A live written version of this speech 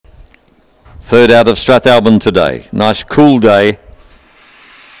Third out of Strathalbyn today. Nice cool day.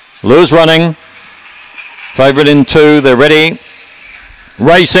 Lewis running. Favourite in 2. They're ready.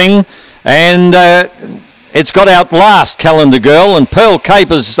 Racing. And it's got out last, Calendar Girl, and Pearl Cape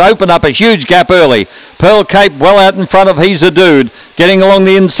has opened up a huge gap early. Pearl Cape well out in front of He's a Dude. Getting along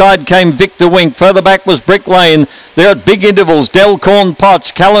the inside came Victor Wink. Further back was Brick Lane. They're at big intervals. Delcorn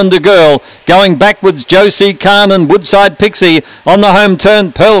Potts, Calendar Girl. Going backwards, Josie Khan and Woodside Pixie. On the home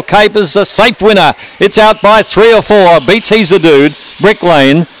turn, Pearl Cape is a safe winner. It's out by 3 or 4. Beats He's a Dude. Brick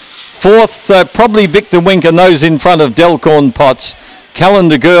Lane. Fourth, probably Victor Wink and those in front of Delcorn Potts.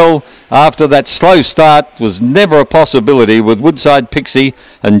 Calendar Girl, after that slow start, was never a possibility with Woodside Pixie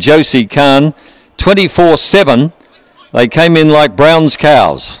and Josie Khan. 24-7. They came in like Brown's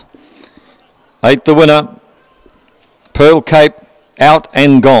cows. 8th the winner. Pearl Cape out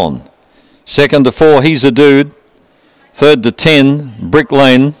and gone. 2nd to 4, He's a Dude. 3rd to 10, Brick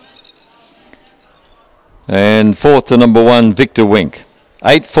Lane. And 4th to number 1, Victor Wink.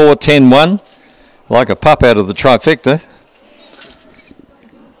 8, 4, 10, 1. Like a pup out of the trifecta.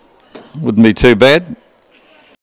 Wouldn't be too bad.